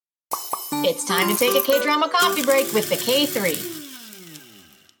It's time to take a K-drama coffee break with the K3.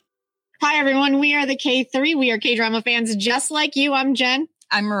 Hi, everyone. We are the K3. We are K-drama fans just like you. I'm Jen.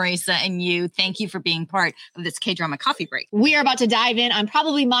 I'm Marisa, and thank you for being part of this K-drama coffee break. We are about to dive in on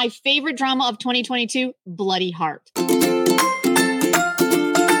probably my favorite drama of 2022, Bloody Heart.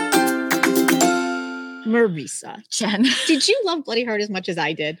 Marisa. Jen. Did you love Bloody Heart as much as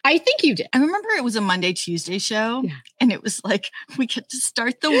I did? I think you did. I remember it was a Monday, Tuesday show. Yeah. And it was like, we get to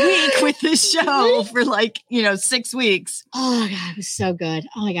start the week with this show for 6 weeks. Oh my God, it was so good.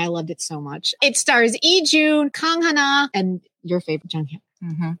 Oh my God, I loved it so much. It stars Lee Jun, Kang Hana, and your favorite Jung Hyuk.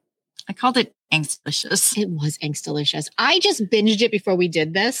 Mm-hmm. I called it Angstalicious. It was Angstalicious. I just binged it before we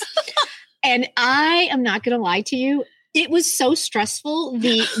did this. And I am not going to lie to you. It was so stressful,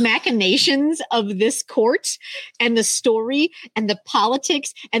 the machinations of this court and the story and the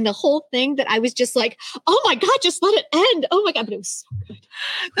politics and the whole thing, that I was just like, oh my God, just let it end. Oh my God, but it was so good.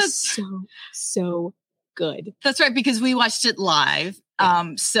 That's so good. That's right, because we watched it live.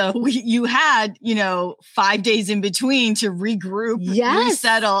 So you had, 5 days in between to regroup,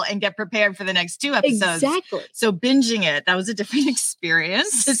 resettle, and get prepared for the next 2 episodes. Exactly. So binging it, that was a different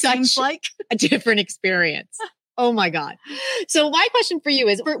experience. It seems like a different experience. Oh my God. So my question for you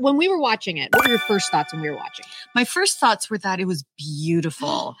is, when we were watching it, what were your first thoughts when we were watching? My first thoughts were that it was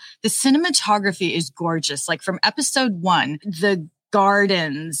beautiful. The cinematography is gorgeous. Like from episode 1, the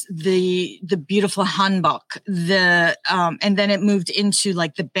gardens, the beautiful hanbok, and then it moved into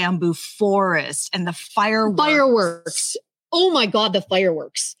like the bamboo forest and the fireworks. Oh my God, the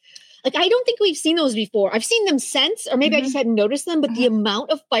fireworks. Like, I don't think we've seen those before. I've seen them since, or maybe I just hadn't noticed them, but the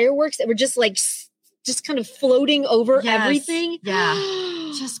amount of fireworks that were just kind of floating over everything. Yeah.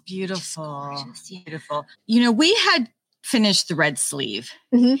 Just beautiful. Beautiful. We had finished the Red Sleeve.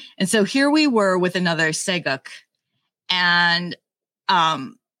 Mm-hmm. And so here we were with another Sageuk. And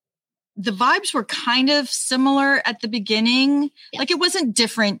the vibes were kind of similar at the beginning. Yeah. Like, it wasn't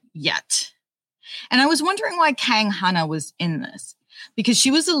different yet. And I was wondering why Kang Hana was in this. Because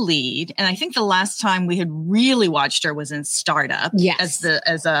she was a lead, and I think the last time we had really watched her was in Startup as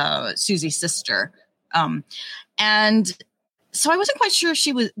a Susie's sister. And so I wasn't quite sure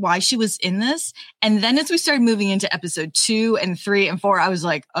why she was in this. And then as we started moving into episode 2 and 3 and 4, I was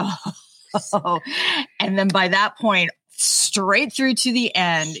like, oh. And then by that point, straight through to the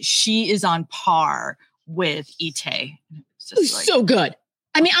end, she is on par with Itae. So good.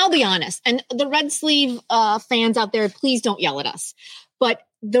 I mean, I'll be honest, and the Red Sleeve fans out there, please don't yell at us. But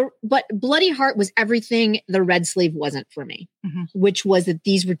Bloody Heart was everything the Red Sleeve wasn't for me, which was that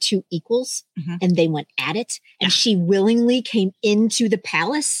these were two equals and they went at it. And she willingly came into the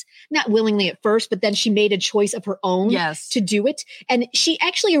palace, not willingly at first, but then she made a choice of her own to do it. And she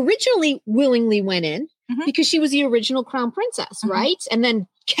actually originally willingly went in because she was the original crown princess, right? And then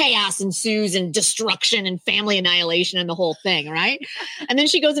chaos ensues and destruction and family annihilation and the whole thing, right? And then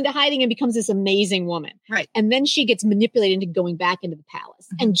she goes into hiding and becomes this amazing woman. Right. And then she gets manipulated into going back into the palace.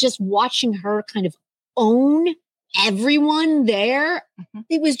 And just watching her kind of own everyone there,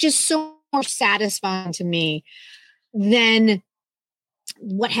 it was just so more satisfying to me than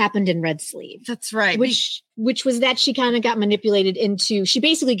what happened in Red Sleeve. That's right. Which was that she kind of got manipulated into, she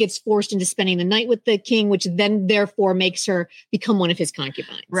basically gets forced into spending the night with the king, which then therefore makes her become one of his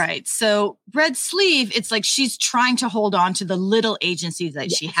concubines. Right. So Red Sleeve, it's like she's trying to hold on to the little agencies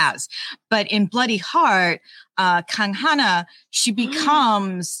that she has. But in Bloody Heart, Kang Hana, she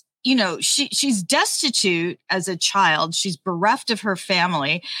becomes... she's destitute as a child. She's bereft of her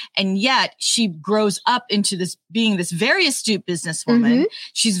family. And yet she grows up into being this very astute businesswoman.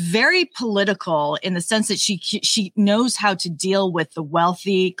 She's very political in the sense that she knows how to deal with the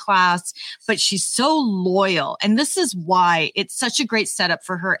wealthy class, but she's so loyal. And this is why it's such a great setup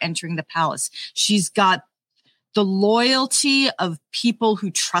for her entering the palace. She's got the loyalty of people who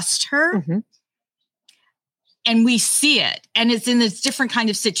trust her. And we see it. And it's in this different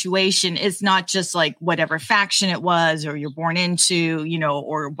kind of situation. It's not just like whatever faction it was or you're born into,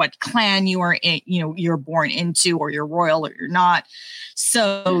 or what clan you are in, you're born into, or you're royal or you're not.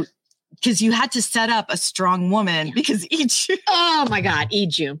 So, because you had to set up a strong woman because oh my God, Lee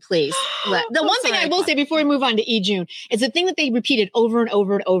Jun, please. The one thing I will say before we move on to Lee Jun is the thing that they repeated over and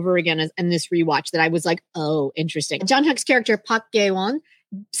over and over again in this rewatch that I was like, oh, interesting. Jung Hyuk's character, Park Gae-won,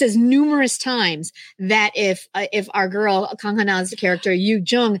 says numerous times that if our girl Kang Hana's character Yoo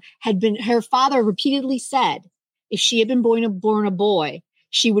Jung her father repeatedly said if she had been born a boy,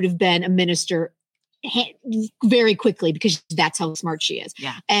 she would have been a minister very quickly because that's how smart she is.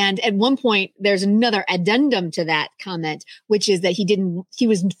 Yeah. And at one point, there's another addendum to that comment, which is that he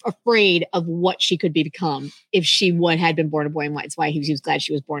was afraid of what she could become if she had been born a boy and white. That's why he was glad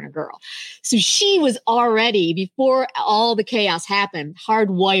she was born a girl. So she was already, before all the chaos happened,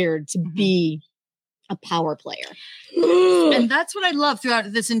 hardwired to be a power player. And that's what I love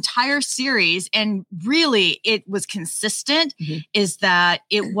throughout this entire series. And really, it was consistent, is that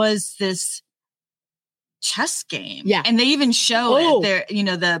it was this chess game. Yeah. And they even show it there,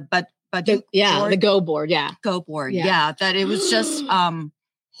 the go board. Yeah. Go board. Yeah. That it was just, and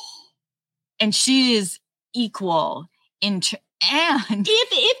she is equal and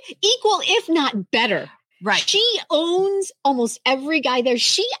if equal, if not better. Right. She owns almost every guy there.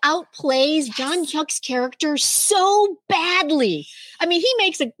 She outplays John Hyuk's character so badly. I mean, he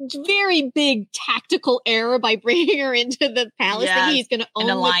makes a very big tactical error by bringing her into the palace that he's going to own,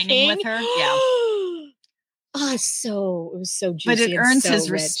 and aligning with her. Yeah. It was so juicy. But it earns so his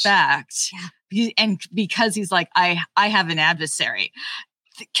rich. respect. Yeah. And because he's like, I have an adversary.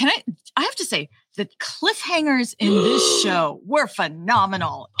 I have to say, the cliffhangers in this show were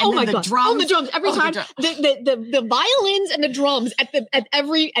phenomenal. And my God. Drums, the drums every time. The violins and the drums at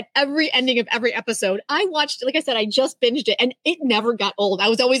every ending of every episode. I watched, like I said, I just binged it and it never got old. I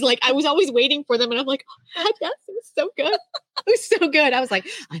was always waiting for them and I'm like, oh my God, it was so good. It was so good. I was like,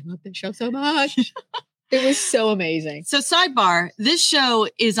 I love this show so much. It was so amazing. So sidebar, this show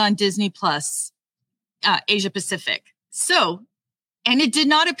is on Disney Plus, Asia Pacific. So, and it did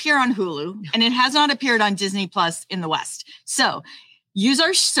not appear on Hulu, and it has not appeared on Disney Plus in the West. So use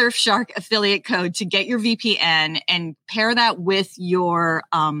our Surfshark affiliate code to get your VPN and pair that with your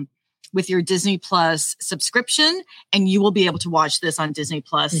Disney Plus subscription, and you will be able to watch this on Disney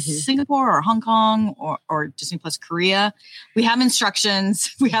Plus Singapore or Hong Kong or Disney Plus Korea. We have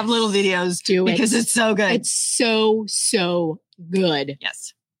instructions. We have little videos because it's so good. It's so, so good.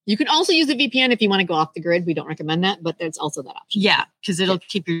 Yes. You can also use the VPN if you want to go off the grid. We don't recommend that, but there's also that option. Yeah, because it'll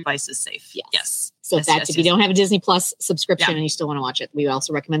keep your devices safe. Yes. So if you don't have a Disney Plus subscription and you still want to watch it, we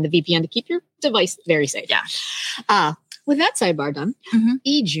also recommend the VPN to keep your device very safe. Yeah. With that sidebar done,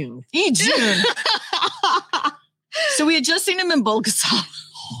 Lee-jun. So we had just seen him in Bulgasol,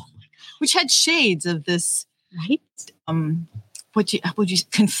 which had shades of this,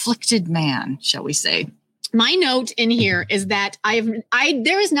 conflicted man, shall we say. My note in here is that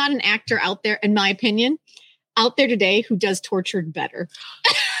there is not an actor out there, in my opinion, out there today who does tortured better.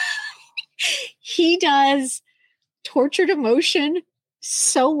 He does tortured emotion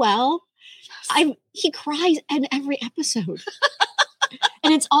so well. He cries in every episode.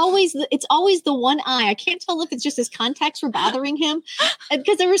 And it's always the one eye. I can't tell if it's just his contacts were bothering him.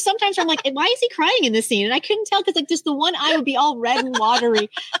 Because there were sometimes where I'm like, why is he crying in this scene? And I couldn't tell because just the one eye would be all red and watery.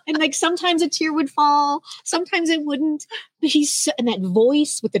 And sometimes a tear would fall. Sometimes it wouldn't. But and that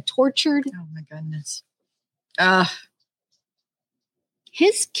voice with the tortured. Oh my goodness.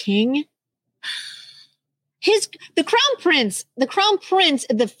 His king. The crown prince,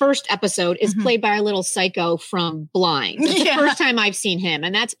 the first episode is played by our little psycho from Blind. It's the first time I've seen him.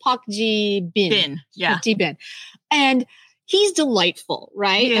 And that's Park Ji Bin. Park Ji Bin. And he's delightful,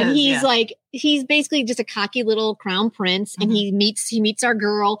 right? And he's basically just a cocky little crown prince. And he meets our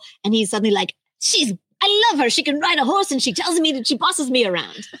girl and he's suddenly like, I love her. She can ride a horse and she tells me that she bosses me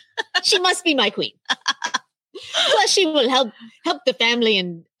around. She must be my queen. Plus, she will help the family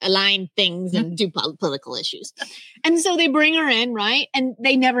and align things and do political issues. And so they bring her in, right? And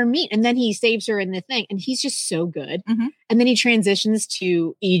they never meet. And then he saves her in the thing. And he's just so good. And then he transitions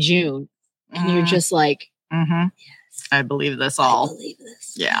to Lee-jun. And you're just like, yes, I believe this all. I believe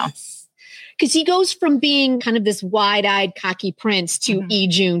this. Yeah. Because he goes from being kind of this wide-eyed, cocky prince to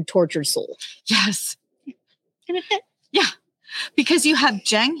Lee-jun, tortured soul. Yes. And it hit. Yeah. Because you have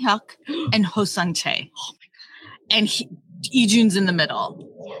Jang Hyuk and Ho Sung-tae. Oh my God. And Lee-jun's in the middle.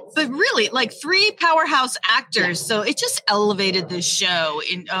 Yes. But really, like 3 powerhouse actors. Yes. So it just elevated this show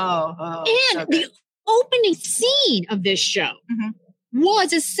in and so the opening scene of this show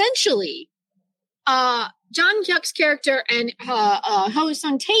was essentially John Hyuk's character and Ho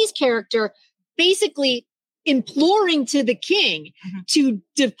Sung-tae's character basically imploring to the king to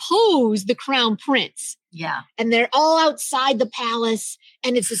depose the crown prince. Yeah. And they're all outside the palace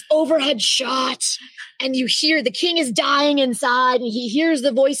and it's this overhead shot and you hear the king is dying inside and he hears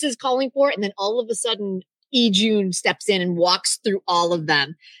the voices calling for it. And then all of a sudden Lee-jun steps in and walks through all of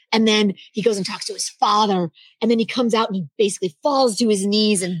them. And then he goes and talks to his father. And then he comes out and he basically falls to his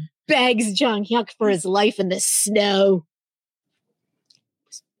knees and begs Jang Hyuk for his life in the snow.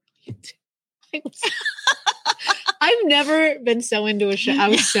 I've never been so into a show. I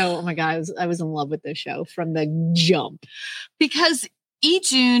was so, oh my God, I was in love with this show from the jump. Because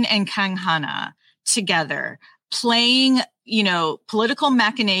Lee-jun and Kang Hana together playing, political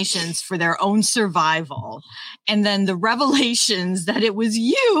machinations for their own survival. And then the revelations that it was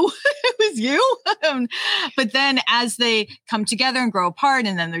you, but then as they come together and grow apart,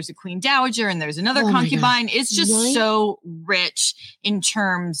 and then there's a queen dowager and there's another concubine, it's just so rich in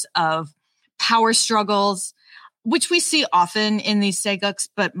terms of power struggles, which we see often in these Sageuks,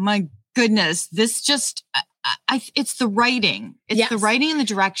 but my goodness, this just, it's the writing. It's the writing and the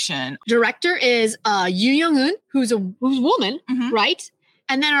direction. Director is Yoo Young-eun, who's a woman, right?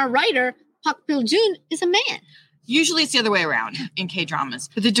 And then our writer, Park Pil-jun, is a man. Usually it's the other way around in K-dramas.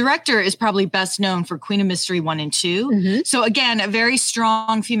 But the director is probably best known for Queen of Mystery 1 and 2. So again, a very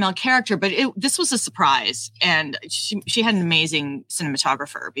strong female character, but this was a surprise. And she had an amazing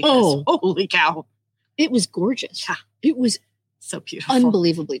cinematographer because holy cow. It was gorgeous. Yeah. It was so beautiful.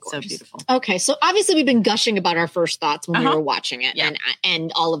 Unbelievably gorgeous. So beautiful. Okay. So obviously we've been gushing about our first thoughts when we were watching it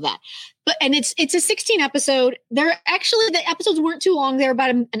and all of that. And it's a 16 episode. The episodes weren't too long. They're about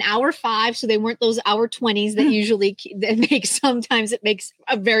an hour 5. So they weren't those hour 20s that usually sometimes it makes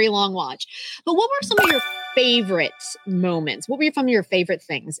a very long watch. But what were some of your favorite moments? What were some of your favorite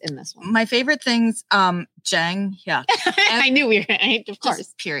things in this one? My favorite things, Jang Hyuk. I knew we were, of course.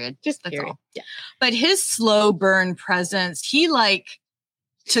 Just period. Just that's period. all. Yeah. But his slow burn presence, he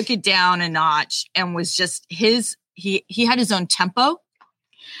took it down a notch and was just he had his own tempo.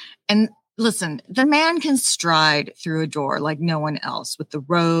 And listen, the man can stride through a door like no one else with the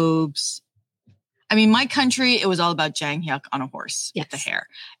robes. I mean, My Country, it was all about Jang Hyuk on a horse with the hair.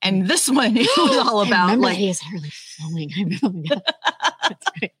 And this one, it was all about his hair flowing. I remember that. That's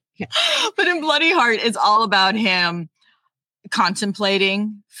right. Yeah. But in Bloody Heart, it's all about him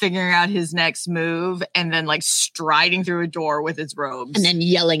contemplating, figuring out his next move, and then striding through a door with his robes. And then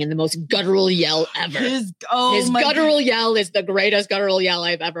yelling in the most guttural yell ever. His guttural yell is the greatest guttural yell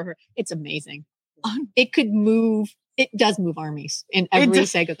I've ever heard. It's amazing. It could move. It does move armies in every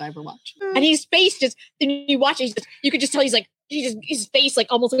Sageuk I ever watched. And his face then you watch it, you could just tell his face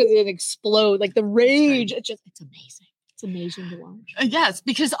almost like going to explode, the rage. It's amazing. It's amazing to watch. Yes,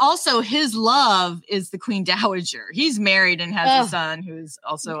 because also his love is the Queen Dowager. He's married and has a son who's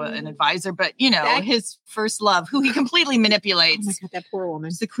also an advisor, but his first love, who he completely manipulates. Oh my God, that poor woman.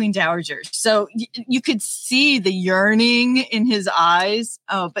 Is the Queen Dowager. So you could see the yearning in his eyes.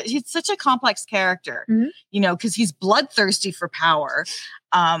 Oh, but he's such a complex character, because he's bloodthirsty for power.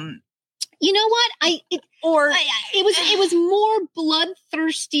 You know what? It was more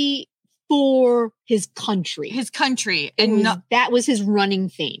bloodthirsty for his country. That was his running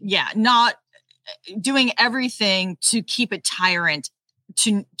theme. Yeah. Not doing everything to keep a tyrant,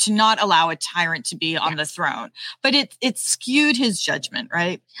 to not allow a tyrant to be on the throne. But it skewed his judgment,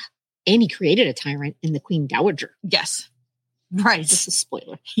 right? And he created a tyrant in the Queen Dowager. Yes. Right. This is a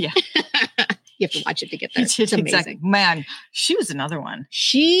spoiler. Yeah. You have to watch it to get there. It's amazing. Exactly. Man, she was another one.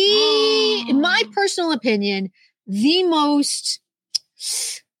 She, in my personal opinion, the most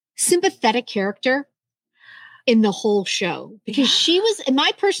sympathetic character in the whole show, because she was, in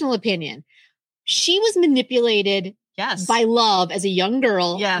my personal opinion, she was manipulated by love as a young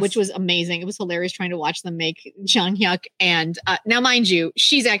girl, which was amazing. It was hilarious trying to watch them make Jang Hyuk. And now, mind you,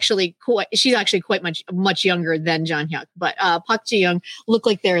 she's actually quite much younger than Jang Hyuk, but Park Ji-young looked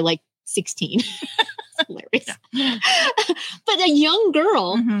like they're 16. Hilarious. Yeah. But a young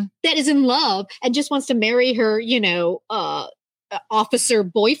girl that is in love and just wants to marry her, officer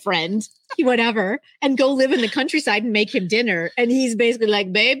boyfriend, whatever, and go live in the countryside and make him dinner. And he's basically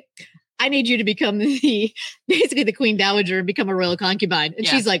like, babe, I need you to become the Queen Dowager and become a royal concubine. And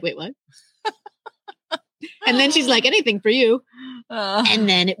she's like, wait, what? And then she's like, anything for you. And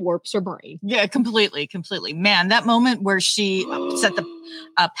then it warps her brain. Yeah, completely. Man, that moment where she set the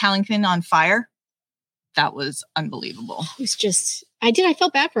palanquin on fire, that was unbelievable. It was just, I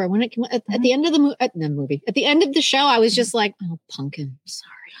felt bad for her when it came at the end of the movie. At the end of the show, I was just like, oh, pumpkin,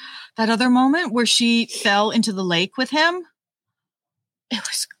 sorry. That other moment where she fell into the lake with him, it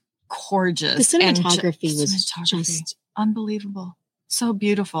was gorgeous. The cinematography was just unbelievable. So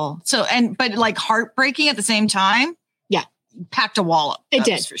beautiful. But heartbreaking at the same time. Yeah. Packed a wallop. It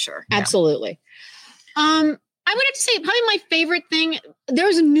did. For sure. Absolutely. Yeah. I would have to say probably my favorite thing,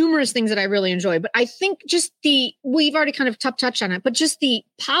 there's numerous things that I really enjoy, but I think just we've already kind of touched on it, but just the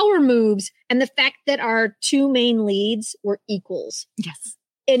power moves and the fact that our two main leads were equals. Yes.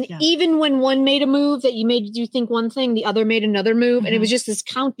 And even when one made a move that made you think one thing, the other made another move. And it was just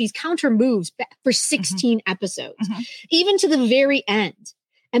these counter moves for 16 episodes, even to the very end.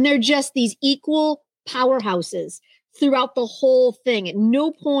 And they're just these equal powerhouses throughout the whole thing. At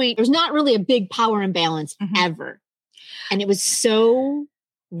no point, there's not really a big power imbalance ever. And it was so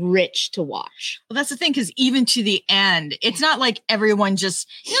rich to watch. Well, that's the thing, because even to the end, it's not like everyone just,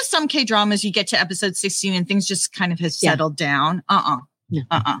 some K-dramas, you get to episode 16 and things just kind of has settled down.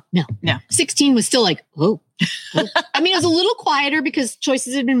 No. 16 was still like, oh. I mean, it was a little quieter because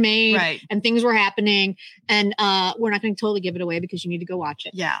choices had been made and things were happening. And we're not going to totally give it away because you need to go watch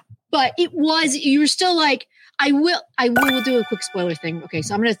it. Yeah. But you were still like, we'll do a quick spoiler thing. Okay.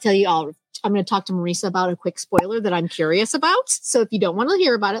 So I'm going to tell you all, I'm going to talk to Marisa about a quick spoiler that I'm curious about. So if you don't want to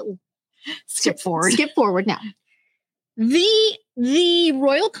hear about it, skip forward now. The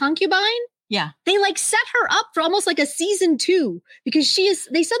royal concubine. Yeah. They like set her up for almost like a season 2 because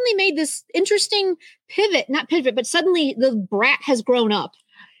they suddenly made this interesting not pivot, but suddenly the brat has grown up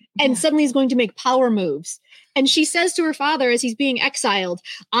and suddenly is going to make power moves. And she says to her father as he's being exiled,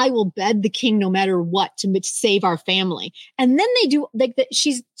 I will bed the king no matter what to save our family. And then they do like that.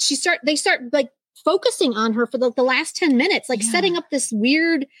 They start like focusing on her for the last 10 minutes, like setting up this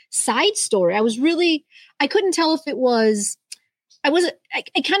weird side story. I couldn't tell if it was, I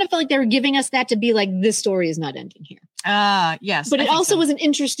kind of felt like they were giving us that to be like, this story is not ending here. Yes. But it also was an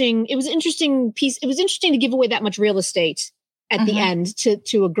interesting piece. It was interesting to give away that much real estate at the end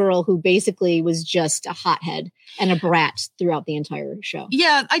to a girl who basically was just a hothead and a brat throughout the entire show.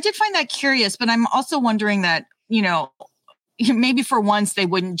 Yeah, I did find that curious, but I'm also wondering that, maybe for once they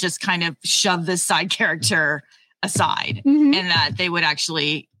wouldn't just kind of shove this side character aside and that they would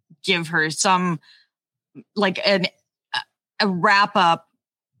actually give her some like a wrap up,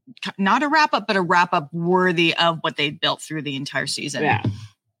 not a wrap up, but a wrap up worthy of what they built through the entire season. Yeah.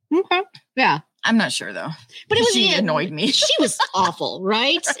 Okay. Yeah. I'm not sure though. But she annoyed me. She was awful,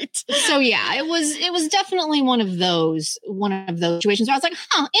 right? So yeah, it was definitely one of those situations where I was like,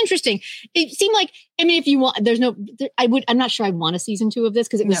 interesting. It seemed like, I mean, if you want, I'm not sure I'd want a season 2 of this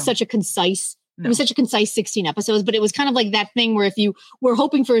because it was such a concise. It was such a concise 16 episodes, but it was kind of like that thing where if you were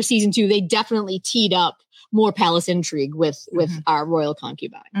hoping for a season 2, they definitely teed up more palace intrigue with our royal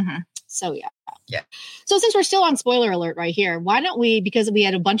concubine. So yeah. So since we're still on spoiler alert right here, why don't we, because we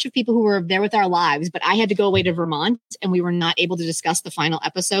had a bunch of people who were there with our lives, but I had to go away to Vermont and we were not able to discuss the final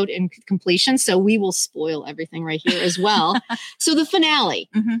episode in completion. So we will spoil everything right here as well. So the finale,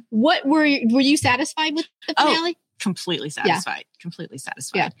 what were you satisfied with the finale? Completely satisfied. Completely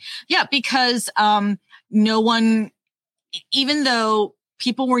satisfied. Yeah. Because no one, even though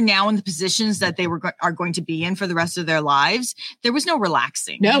people were now in the positions that they are going to be in for the rest of their lives, there was no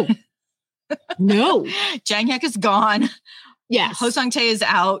relaxing. No. Jang Hyuk is gone. Yes. Ho Sang-tae is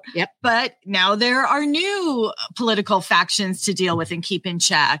out. Yep. But now there are new political factions to deal with and keep in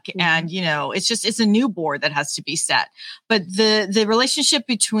check. And, it's a new board that has to be set. But the relationship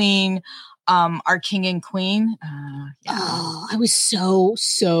between our king and queen. I was so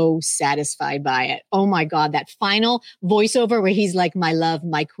satisfied by it. Oh my God. That final voiceover where he's like, my love,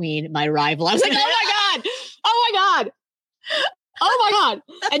 my queen, my rival. I was like, oh my God. Oh my God. Oh my God.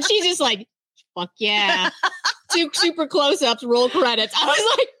 And she's just like, fuck yeah. 2 super close-ups, roll credits. I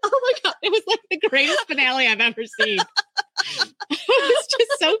was like, oh my God. It was like the greatest finale I've ever seen. It was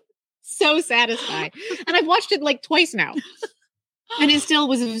just so satisfying. And I've watched it like twice now. And it still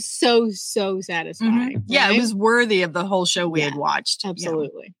was so satisfying. Right? Yeah, it was worthy of the whole show we had watched.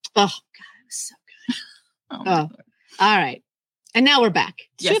 Absolutely. Yeah. Oh, God, it was so good. All right. And now we're back.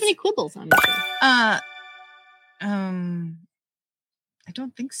 Do you have any quibbles on the show? I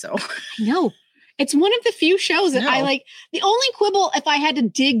don't think so. No. It's one of the few shows that I like. The only quibble, if I had to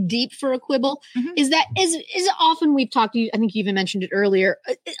dig deep for a quibble, is that is often we've talked, I think you even mentioned it earlier.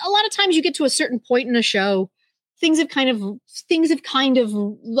 A lot of times you get to a certain point in a show, things have kind of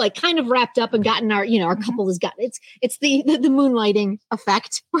wrapped up and gotten our couple has got it's the moonlighting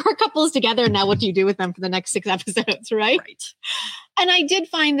effect where our couple is together. And now what do you do with them for the next 6 episodes? Right. And I did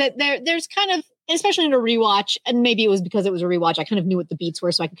find that there's kind of, especially in a rewatch, and maybe it was because it was a rewatch, I kind of knew what the beats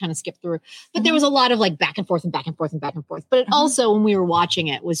were, so I could kind of skip through. But there was a lot of like back and forth and back and forth and back and forth. But it also, when we were watching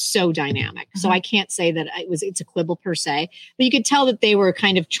it, was so dynamic. So I can't say that it's a quibble per se, but you could tell that they were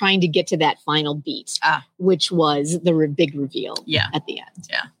kind of trying to get to that final beat, which was the big reveal at the end.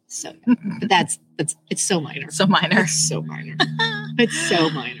 Yeah. So, but it's so minor. So minor. It's so minor. It's so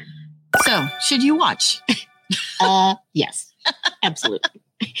minor. So, should you watch? Yes, absolutely.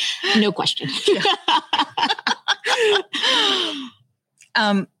 No question.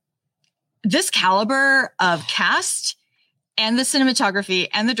 This caliber of cast and the cinematography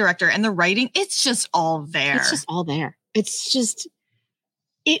and the director and the writing, it's just all there. It's just all there. It's just,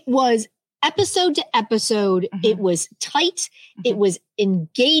 it was episode to episode, it was tight. It was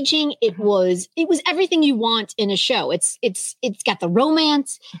engaging. It was everything you want in a show. It's got the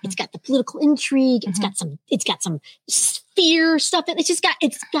romance. It's got the political intrigue. It's got some fear stuff.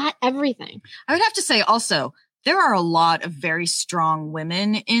 It's got everything. I would have to say also, there are a lot of very strong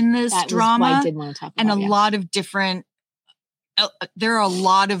women in this drama. What I did want to talk about, and a lot of different, there are a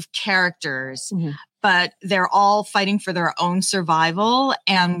lot of characters, but they're all fighting for their own survival.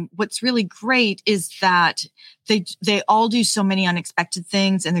 And what's really great is that they all do so many unexpected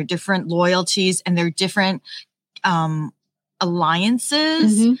things, and their different loyalties, and their different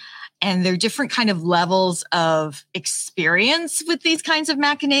alliances, and their different kind of levels of experience with these kinds of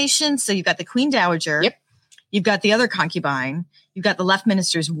machinations. So you've got the Queen Dowager. Yep. You've got the other concubine. You've got the left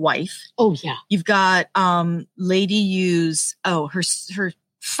minister's wife. Oh, yeah. You've got Lady Yu's, her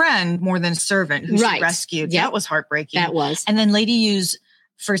friend more than a servant who she rescued. Yep. That was heartbreaking. That was. And then Lady Yu's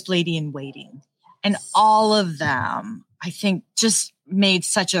first lady in waiting. And all of them, I think, just made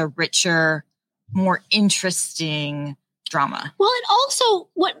such a richer, more interesting drama. Well, it also,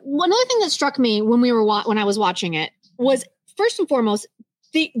 one other thing that struck me when I was watching it was, first and foremost,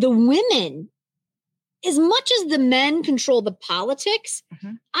 the women. As much as the men control the politics,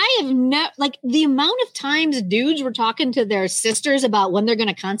 I have never, the amount of times dudes were talking to their sisters about when they're going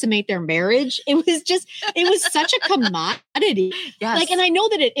to consummate their marriage. It was such a commodity. Yes. And I know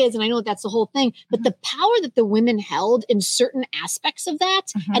that it is, and I know that that's the whole thing, but the power that the women held in certain aspects of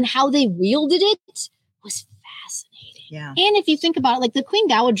that and how they wielded it was fascinating. Yeah. And if you think about it, the Queen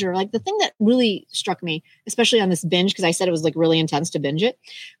Dowager, the thing that really struck me, especially on this binge, because I said it was really intense to binge it,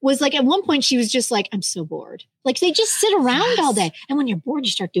 was at one point she was just I'm so bored. They just sit around all day. And when you're bored,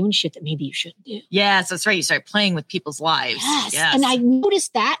 you start doing shit that maybe you shouldn't do. Yes, that's right. You start playing with people's lives. Yes. And I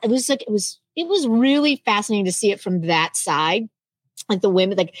noticed that. It was really fascinating to see it from that side. The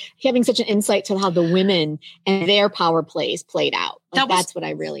women, having such an insight to how the women and their power plays played out. That's what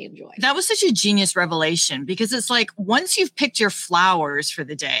I really enjoyed. That was such a genius revelation, because it's once you've picked your flowers for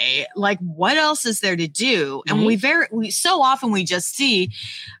the day, what else is there to do? And we so often we just see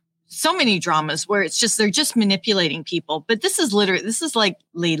so many dramas where it's just, they're just manipulating people. But this is like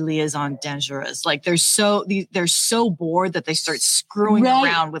Les Liaisons Dangereuses. They're so bored that they start screwing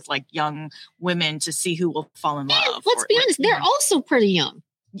around with young women to see who will fall in love. Let's be honest, they're also pretty young.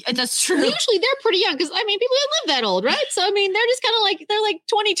 Yeah, that's true. Usually they're pretty young, because people don't live that old, right? So they're just kind of they're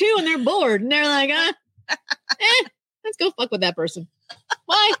 22 and they're bored, and they're let's go fuck with that person.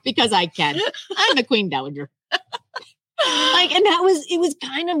 Why? Because I can. I'm the Queen Dowager. And it was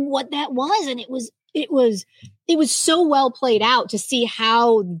kind of what that was. And it was so well played out to see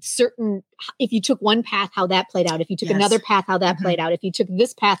how if you took one path, how that played out. If you took another path, how that played out. If you took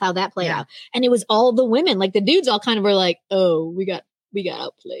this path, how that played out. And it was all the women, the dudes all kind of were oh, we got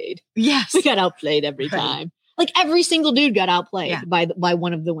outplayed. Yes. We got outplayed every time. Every single dude got outplayed by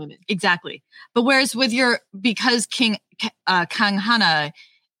one of the women. Exactly. But whereas because Kang Hana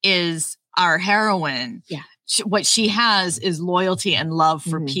is our heroine. Yeah. What she has is loyalty and love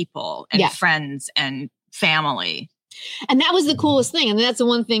for people and friends and family. And that was the coolest thing. And that's the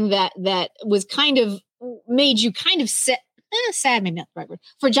one thing that was kind of made you kind of sad, maybe not the right word.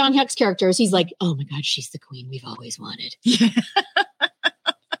 For John Hyuk's characters, he's oh my God, she's the queen we've always wanted. Yeah.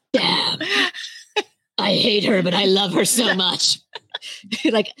 Damn. I hate her, but I love her so much.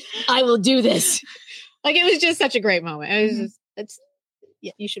 I will do this. It was just such a great moment. It was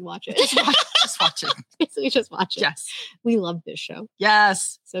you should watch it. Just watch it. We just watch it. Yes. We love this show.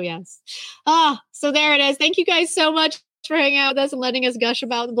 Yes. So yes. So there it is. Thank you guys so much for hanging out with us and letting us gush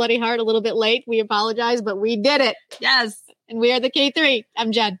about the Bloody Heart a little bit late. We apologize, but we did it. Yes. And we are the K3.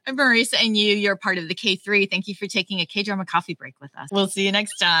 I'm Jen. I'm Marisa, and you're part of the K3. Thank you for taking a K-drama coffee break with us. We'll see you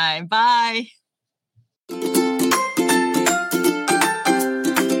next time. Bye.